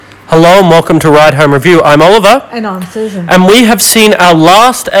Hello and welcome to Ride Home Review. I'm Oliver. And I'm Susan. And we have seen our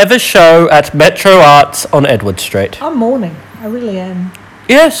last ever show at Metro Arts on Edward Street. I'm mourning. I really am.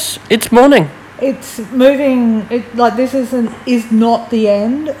 Yes, it's morning. It's moving. This is not the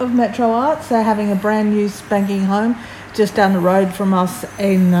end of Metro Arts. They're having a brand new spanking home just down the road from us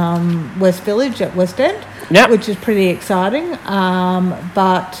in West Village at West End, which is pretty exciting.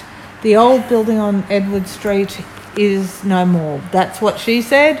 But the old building on Edward Street is no more. That's what she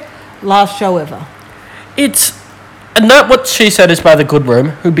said. Last show ever. What she said is by The Good Room,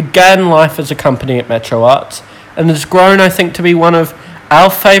 who began life as a company at Metro Arts and has grown, I think, to be one of our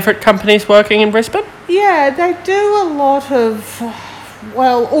favourite companies working in Brisbane. Yeah, they do a lot of,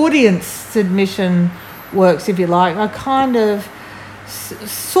 audience submission works, if you like. A kind of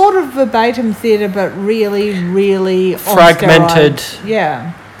sort of verbatim theatre, but really, really fragmented. On steroids.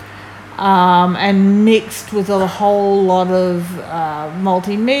 Yeah. And mixed with a whole lot of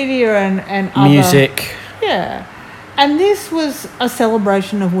multimedia and other music. Yeah. And this was a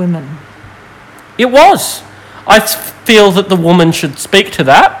celebration of women. It was. I feel that the woman should speak to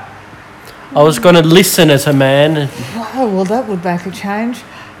that. I was going to listen as a man. Oh, well, that would make a change.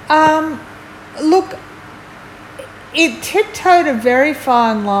 Look, it tiptoed a very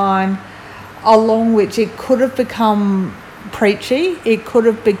fine line along which it could have become preachy. It could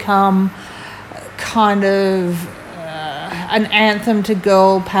have become kind of an anthem to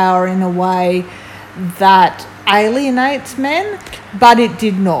girl power in a way that alienates men, but it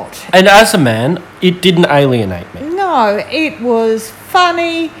did not. And as a man, it didn't alienate me. No, it was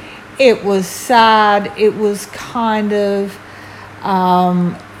funny, it was sad, it was kind of,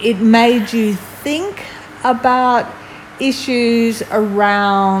 it made you think about issues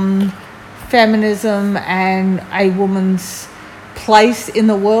around feminism and a woman's place in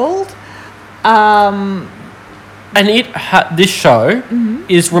the world. And this show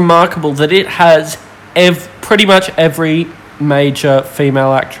is remarkable that it has pretty much every major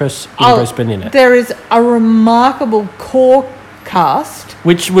female actress in Brisbane in it. There is a remarkable core cast.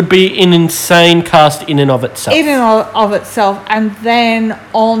 Which would be an insane cast in and of itself. In and of itself. And then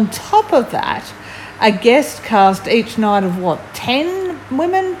on top of that, a guest cast each night of 10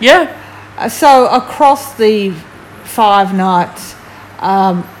 women? Yeah. So across the 5 nights,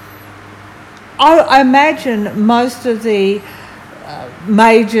 I imagine most of the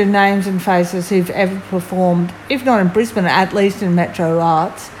major names and faces who've ever performed, if not in Brisbane, at least in Metro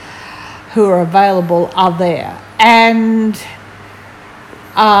Arts, who are available are there. And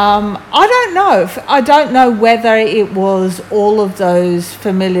I don't know whether it was all of those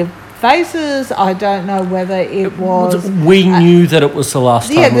familiar faces. I don't know whether it was... We knew that it was the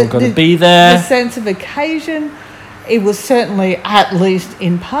last time we were going to be there. The sense of occasion. It was certainly, at least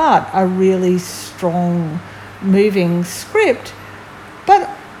in part, a really strong, moving script. But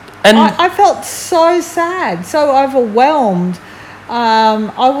I felt so sad, so overwhelmed.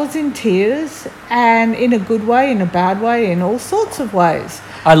 I was in tears, and in a good way, in a bad way, in all sorts of ways.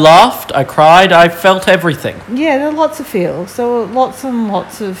 I laughed, I cried, I felt everything. Yeah, there were lots of feels. There were lots and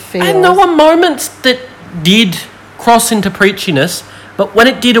lots of feels. And there were moments that did cross into preachiness, but when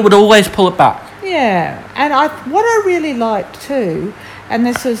it did, it would always pull it back. Yeah, and what I really liked too, and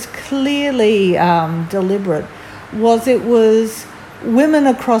this was clearly deliberate, was it was women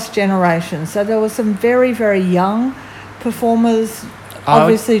across generations. So there were some very, very young performers,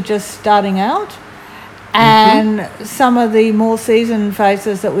 obviously just starting out, and some of the more seasoned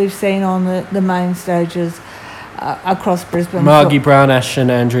faces that we've seen on the main stages across Brisbane. Margie Brown-Ash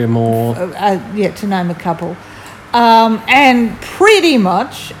and Andrea Moore. To name a couple. And pretty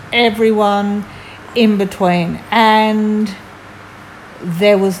much everyone in between. And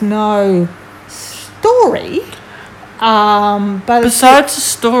there was no story. But besides the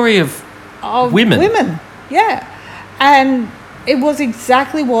story of women. Women, yeah. And it was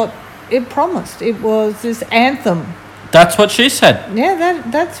exactly what it promised. It was this anthem. That's what she said. Yeah,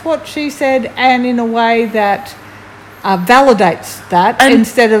 that's what she said, and in a way that validates that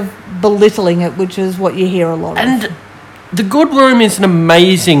instead of belittling it, which is what you hear a lot of. And The Good Room is an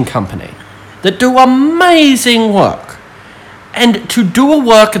amazing company that do amazing work. And to do a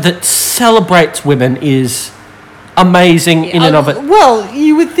work that celebrates women is amazing in and of it. Well,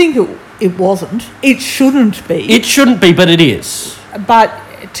 you would think it wasn't. It shouldn't be. It shouldn't be, but it is. But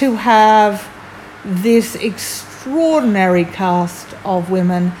to have this extraordinary cast of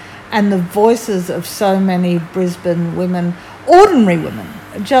women and the voices of so many Brisbane women, ordinary women,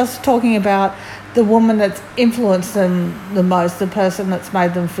 just talking about the woman that's influenced them the most, the person that's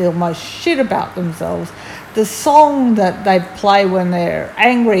made them feel most shit about themselves, the song that they play when they're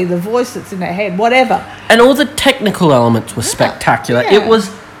angry, the voice that's in their head, whatever. And all the technical elements were spectacular. Yeah. It was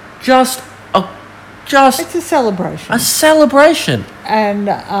just It's a celebration. a celebration. And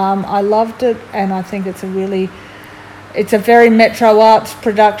I loved it, and I think it's a very Metro Arts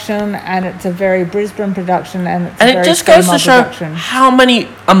production, and it's a very Brisbane production, and it's a And very it just goes cinema to show production. how many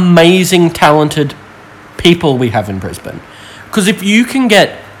amazing, talented people we have in Brisbane. Because if you can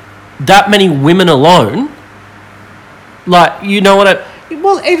get that many women alone, like, you know what,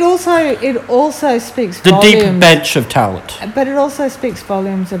 Well, it also speaks the volumes. deep bench of talent. But it also speaks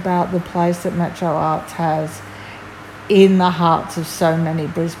volumes about the place that Metro Arts has in the hearts of so many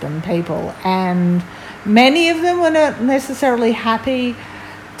Brisbane people. And many of them were not necessarily happy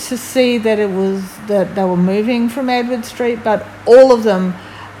to see that that they were moving from Edward Street, but all of them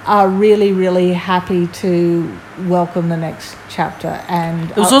are really, really happy to welcome the next chapter. And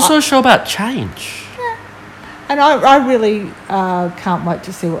There was also a show about change. And I really can't wait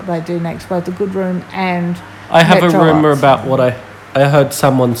to see what they do next, both the Good Room and I have Metro a rumour Arts. about what I heard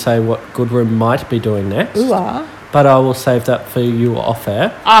someone say what Good Room might be doing next. Ooh, But I will save that for you off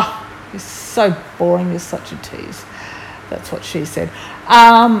air. you're so boring, you're such a tease. That's what she said.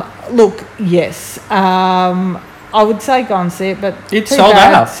 Look, yes, I would say go and see it, but It's too sold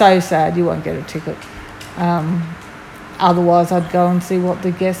bad, out. so sad you won't get a ticket. Otherwise, I'd go and see what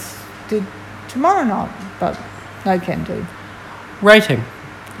the guests did tomorrow night, but no can do. Rating.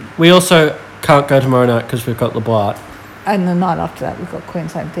 We also can't go tomorrow night because we've got LeBlanc. And the night after that, we've got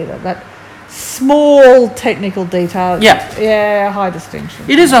Queensland Theatre. That small technical detail. Yeah, high distinction.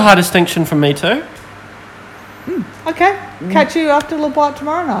 It is a high distinction for me too. Okay, catch you after LeBlanc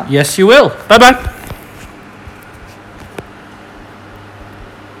tomorrow night. Yes, you will. Bye-bye.